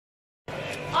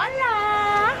Hola!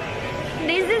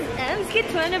 This is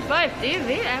MSK25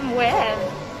 TV. I'm with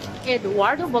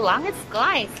Eduardo Bolangit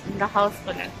guys. In the house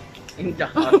pala. In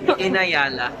the house. In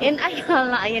Ayala. In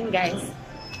Ayala. Ayan guys.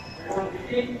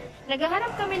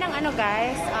 Naghahanap kami ng ano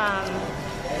guys.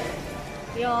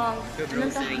 Yung...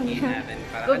 Gugroceryhin namin.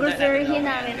 Gugroceryhin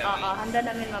namin. Oo.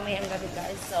 Handa namin mamayang gabi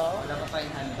guys. So... Wala pa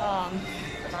tayong handa.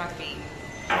 Saka cake.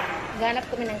 Naghahanap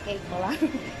kami ng cake mo lang.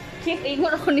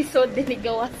 Ingon ako ni Sode ni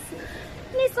Gawas.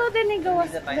 Ni Sode ni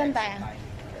Gawas. Ganda yan.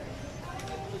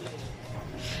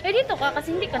 Eh dito ka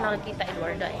kasi hindi ka nakikita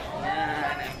Eduardo eh.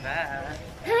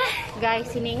 Guys,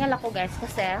 siningal ako guys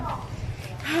kasi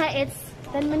it's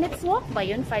 10 minutes walk ba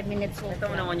yun? 5 minutes walk.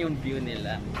 Ito naman yung view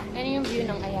nila. Ano yung view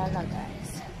ng Ayala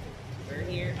guys? We're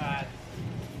here at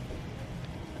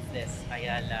this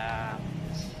Ayala.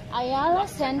 Ayala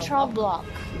Central Block.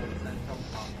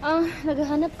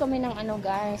 Naghahanap kami ng ano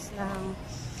guys, ng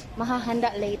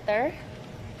mahahanda later.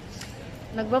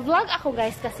 Nagba-vlog ako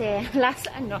guys kasi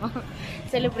last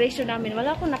celebration namin,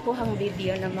 wala akong nakuhang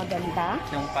video na maganda.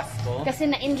 Yung Pasko? Kasi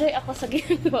na-enjoy ako sa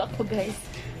ginagawa ko guys.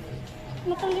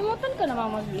 Nakalimutan ko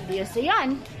naman mag-video. So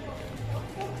yan.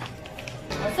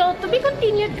 So to be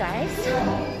continued guys.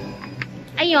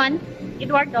 Ayun,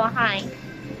 Eduardo, hi.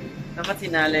 Dapat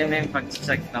sinali mo yung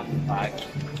pag-check ng bag.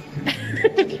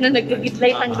 Na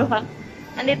nagkagidlay ang duha.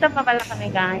 Andito pa pala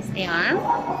kami guys. Ayan.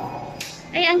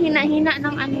 Ay, ang hina-hina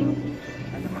ng ano.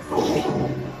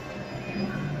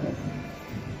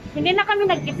 Hindi na kami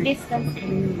nag-keep distance.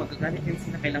 Magagalit yun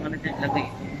sila. Kailangan natin ilagay.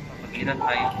 Pag-iran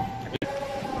tayo.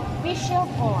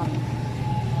 Visual on.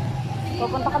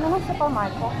 Pupunta kami ng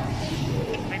supermarket.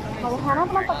 Maghanap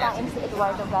ng pagkain si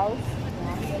Eduardo guys.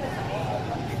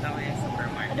 Kita mo yung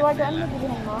supermarket. Eduardo, ano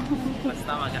bilhin mo?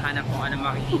 Basta maghahanap kung ano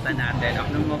makikita natin.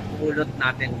 Ano mapulot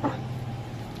natin.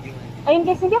 Ayun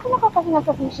guys, hindi ako nakakahinga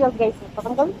sa facial guys.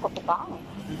 Patanggalin ko pa.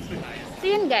 So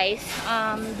yun guys,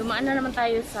 dumaan na naman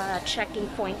tayo sa checking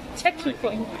point. Checking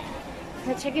point.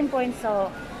 Sa checking point,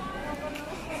 so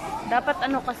dapat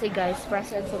ano kasi guys,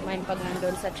 presence of mind pag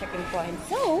nandun sa checking point.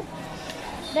 So,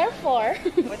 therefore,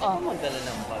 pwede ka magdala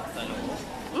ng bag sa loob?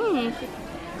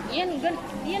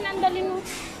 Yan ang dali mo.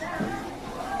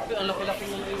 Ang laki-laki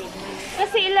mo na yun.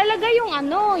 Kasi ilalagay yung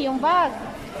yung bag.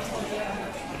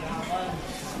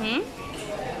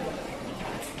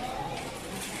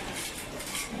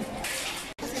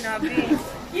 Sinabi.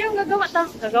 Yung gagawa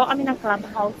kami ng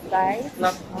clubhouse guys.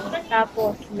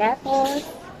 Tapos lettuce.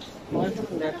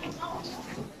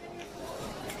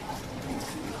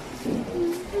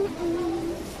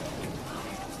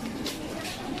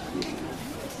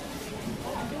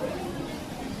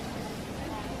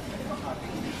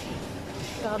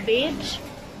 Cabbage.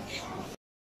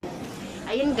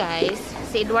 Ayun guys,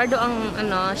 si Eduardo ang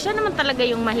siya naman talaga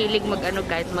yung mahilig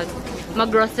guys,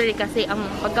 mag-grocery kasi ang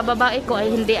pagkababae ko ay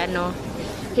hindi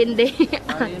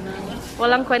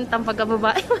walang kwentang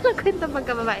pagkababae, walang kwentang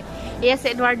pagkababae. Yes,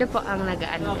 si Eduardo po ang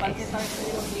nag-ano guys.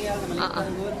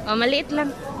 Maliit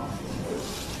lang.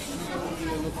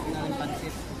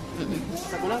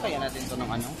 Sa kulang kaya natin ito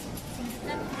ng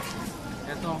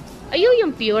Ito. Ayun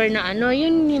yung pure na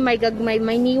yun may gagmay,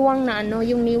 may niwang na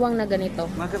yung niwang na ganito.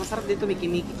 Masarap dito, may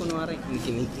kimiki kunwari. May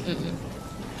kimiki.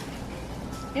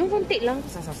 Yung kunti lang.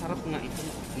 Sasarap nga ito.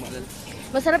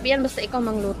 Masarap yan basta ikaw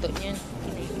mangluto niyan.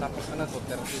 Tapos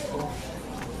terapito.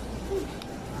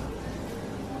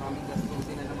 Maraming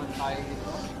gastusin na naman tayo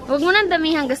dito. Huwag mo nang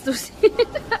damihang gastusin.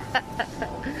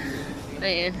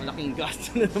 Ayan. Malaking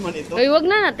gasto na naman ito. Ay, wag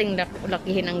na nating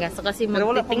lakihin ang gasto kasi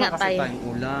magtitinga tayo.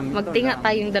 Magtinga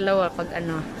tayong dalawa pag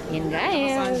Yan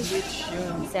guys. Sandwich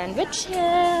yun.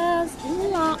 Sandwiches.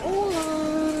 Ula.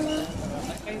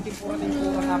 Ay, tempura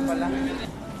nga pala.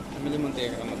 Pamili mo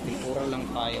tayo. Magtempura lang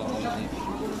tayo.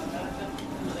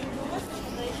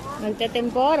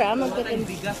 Magtetempora.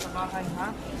 Bigas sa bahay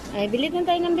ha? Ay, bilit na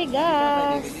tayo ng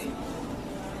bigas.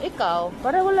 Ikaw,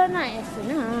 para wala na. Ito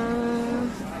na.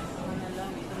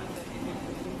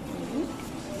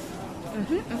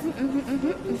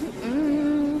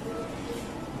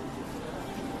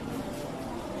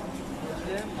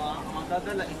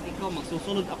 Magdadala, ikaw,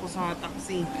 magsusunod ako sa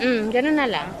taxi. Ganun na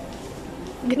lang.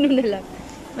 Ganun na lang.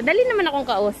 Madali naman akong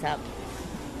kausap.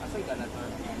 Asan ka na to?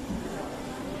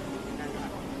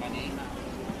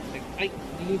 Ay,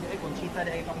 Conchita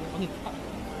di ay pakipangita.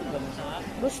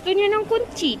 Gusto niyo ng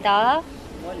Conchita?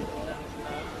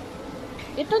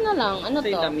 Ito na lang. Ano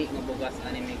to? Ito yung dami na bugas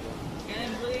anime ko.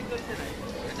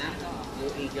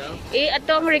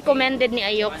 Ito ang recommended ni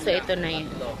Ayok. So, ito na yun.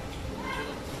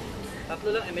 Tatlo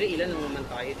lang. Emily, ilan lang naman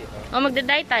tayo dito?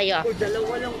 Magdaday tayo. Or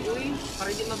dalawa lang, uy. Para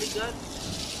hindi mabigat.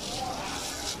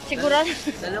 Siguro?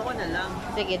 Dalawa na lang.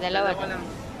 Sige, dalawa. Dalawa lang.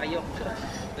 Ayok.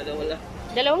 Dalawa lang.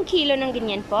 2 kilo ng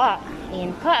ganyan po.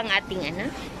 Ayan po ang ating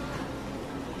ano.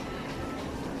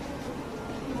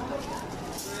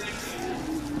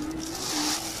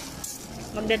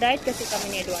 Magda-diet kasi kami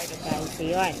ni Eduardo guys. So,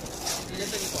 yun.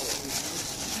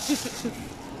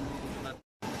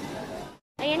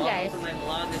 Ayan guys.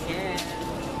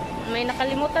 May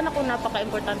nakalimutan ako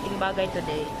napaka-importanting bagay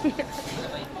today.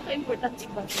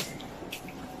 Napaka-importanting bagay.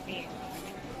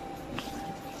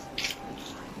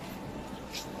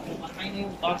 Makain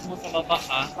yung box mo sa baba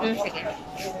ha. Sige.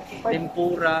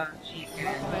 Tempura,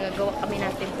 chicken. Magagawa kami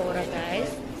ng tempura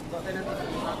guys.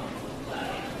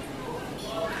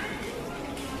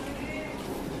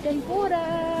 Tempura!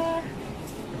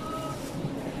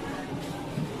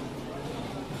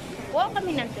 Kuha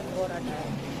kami ng tempura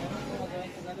guys.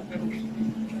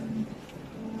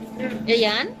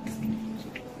 Ayan.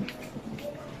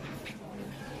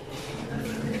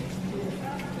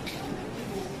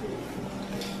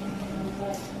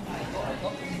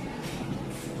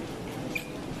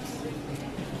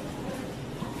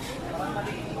 Parang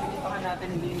mali-ipakan natin,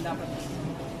 hindi yung dapat.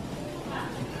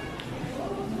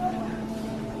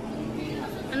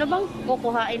 Ano bang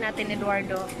kukuhain natin,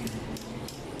 Eduardo?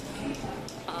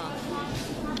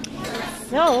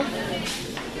 So,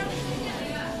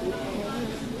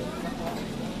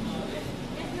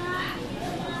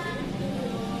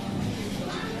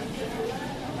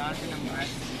 Natin ang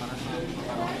rice para sa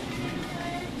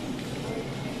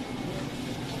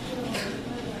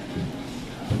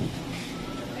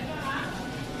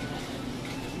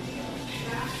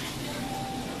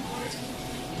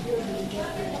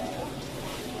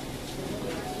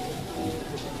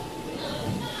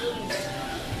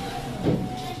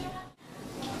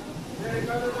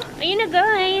ayun na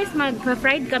guys,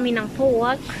 mag-fried kami ng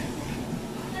pork.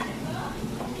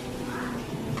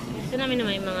 Gusto namin na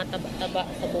may mga taba-taba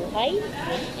sa buhay.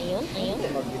 Ayun, ayun.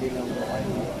 magbili ng buhay.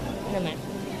 Ano naman?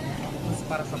 Mas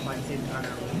para sa pansit,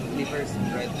 liver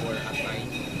spread or atay.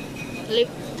 Lip.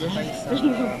 Atay sa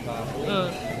baboy.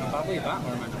 Ang baboy ba?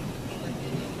 Or manok?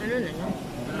 Ano na no?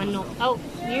 Manok. Oh,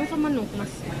 yung sa manok,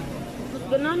 mas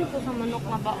ganahan ko sa manok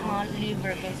nga ba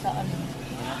liver kaysa ano.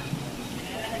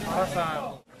 Para sa...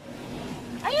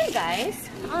 Ayun guys,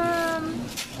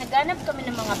 naghanap kami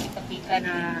ng mga pika-pika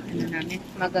na ano namin,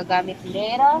 magagamit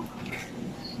lera.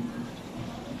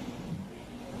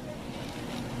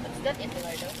 What's that,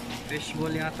 Eduardo?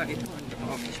 Fishball yata ito.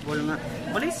 Oh, fishball nga.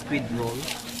 Wala yung squid roll.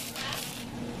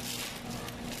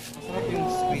 Masarap yung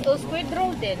squid So, squid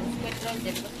roll din. Squid roll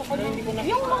din. Gusto ko lang,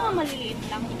 yung mga maliliit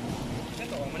lang.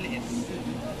 Ito, maliit.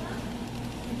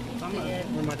 Tama. Ayan.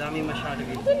 Madami masyado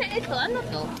ito. Okay na ito, ano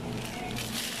to?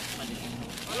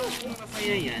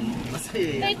 Masaya yan. Masaya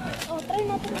yan. Wait, try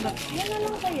natin. Yan na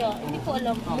lang kaya. Hindi ko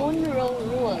alam. Moon roll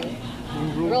roll.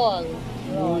 Monroe. Roll.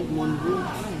 Roll. Monroe.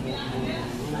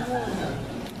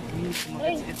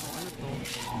 Ay. Ito, ano to?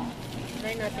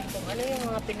 Try natin kung ano yung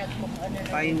mga pinagmukhaan na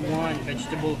Taiwan,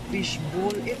 vegetable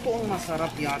fishball. Ito ang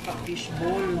masarap yata,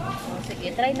 fishball. Oh,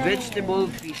 sige, try natin. Vegetable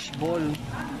fishball.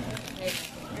 Wait.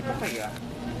 Ito kaya?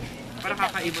 Para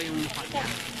kakaiba yung mukha niya.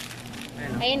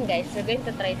 Ayun. Ayun guys, we're going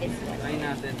to try this one. Try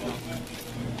natin to.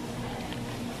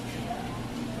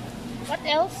 What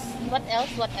else? What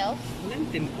else? What else? Wala yung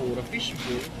tempura,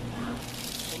 fishball.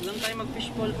 Huwag lang tayo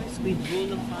mag-fishball pa, squid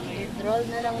roll lang sana yun. Roll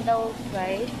na lang daw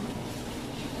guys.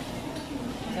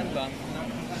 Saan ba?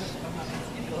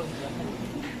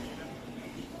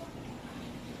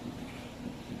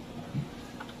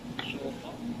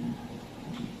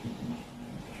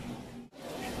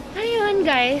 Ayun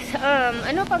guys,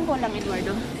 ano pang kulang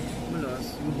Eduardo?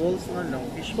 Malas, yung balls na lang,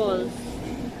 fishball. Balls.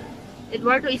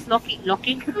 Eduardo is looking.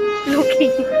 Looking?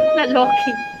 Not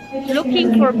looking.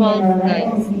 Looking for balls,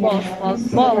 guys.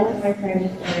 Balls.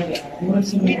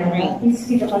 Squid rings.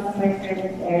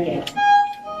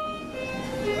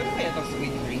 Ano kaya ito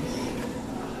squid rings?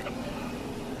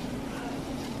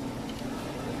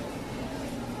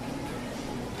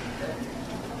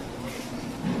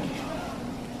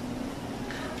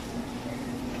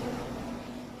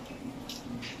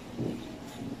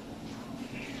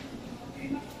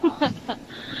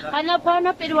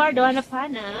 Hanap-hanap, Eduardo.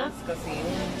 Hanap-hanap. Kasi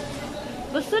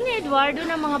Gusto ni Eduardo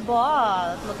ng mga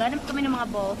balls. Maghanap kami ng mga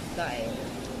balls, guys.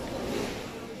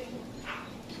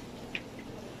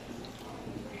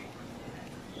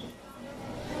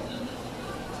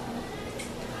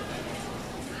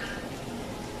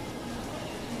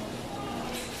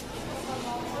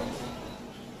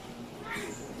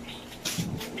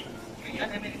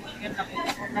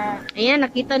 Ayan,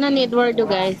 nakita na ni Eduardo,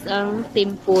 guys, ang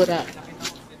tempura.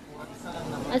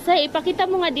 Asa, ipakita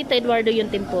mo nga dito, Eduardo, yung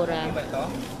tempura. Iba to?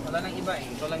 Wala nang iba eh.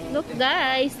 Ito lang yung Look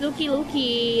guys, looky.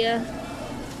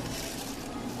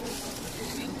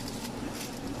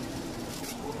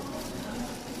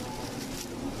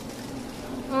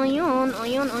 Ayun.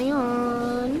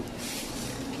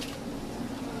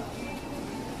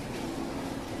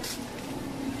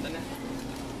 Ito na.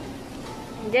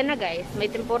 Diyan na guys, may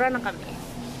tempura na kami.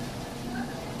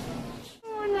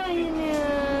 Wala yun na.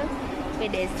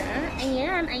 Pwede sa?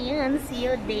 Ayan. See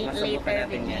you later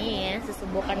with me.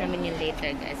 Susubukan namin yung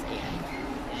later guys. Ayan.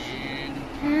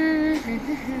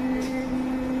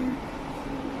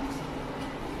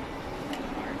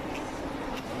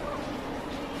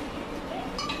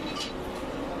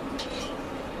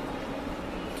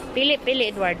 Pili,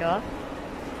 Eduardo.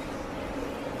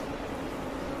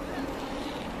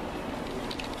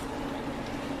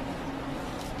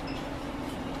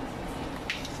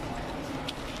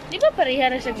 Di ba pareha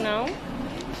na siya now?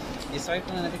 I-swipe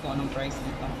na natin kung anong price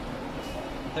nito.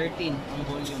 13 ang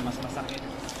volume. Mas masakit.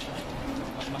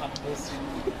 Mas mahapos.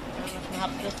 Mas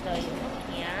mahaplos daw yun.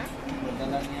 Yeah.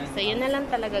 Madala niya. So, yun na lang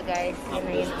talaga guys. Yun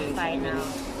na yun ang final.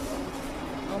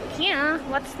 Okay,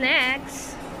 what's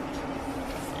next?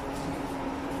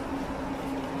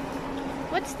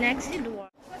 What's next, Eduardo?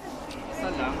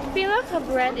 Isa lang. Pila ka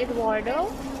bread,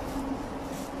 Eduardo?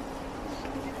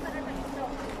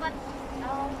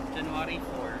 January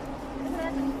 4.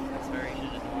 Expiration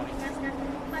January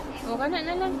 4. O, kana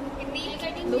na lang.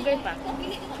 Dugay pa.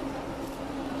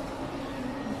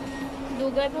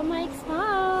 Dugay pa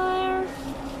ma-expire.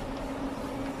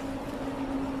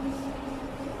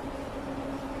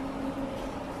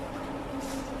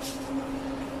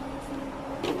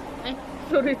 Ay,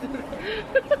 sorry.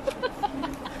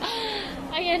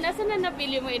 Ayan, asa na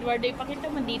napili mo, Eduardo?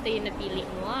 Ipakita mo dito yung napili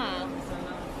mo, Isa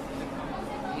lang.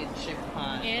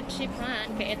 Eat-ship-han.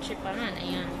 Eat-shipan. Ka-eat-shipan.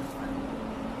 Ayan.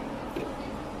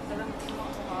 Isa lang gusto mo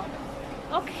ako ha?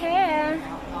 Okay.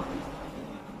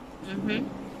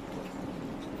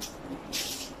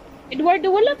 Eduardo,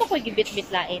 wala pa ko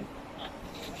gibit-bitlain.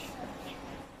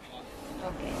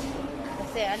 Okay.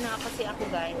 Kasi ako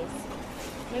guys.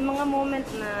 May mga moment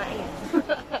na, ayan.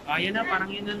 Yun na.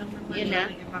 Parang yun na lang naman. Yun na?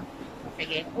 Iba.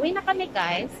 Sige. Uwi na kami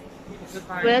guys.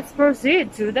 Let's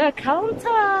proceed to the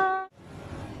counter.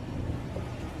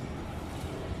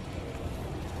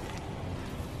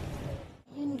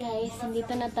 Yun guys,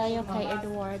 nandito na tayo kay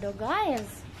Eduardo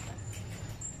guys.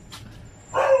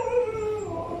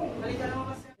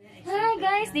 Hi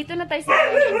guys, dito na tayo sa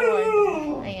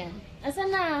Eduardo. Ayan. Asa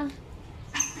na?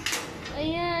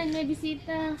 Ayan, may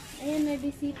bisita.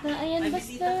 Ayan,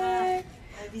 Buster.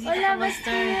 Hola,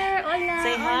 Buster. Hola.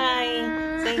 Say hi.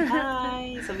 Hola. Say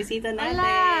hi. Sa bisita natin.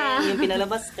 Hola. Yung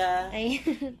pinalabas ka.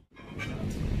 Ayan.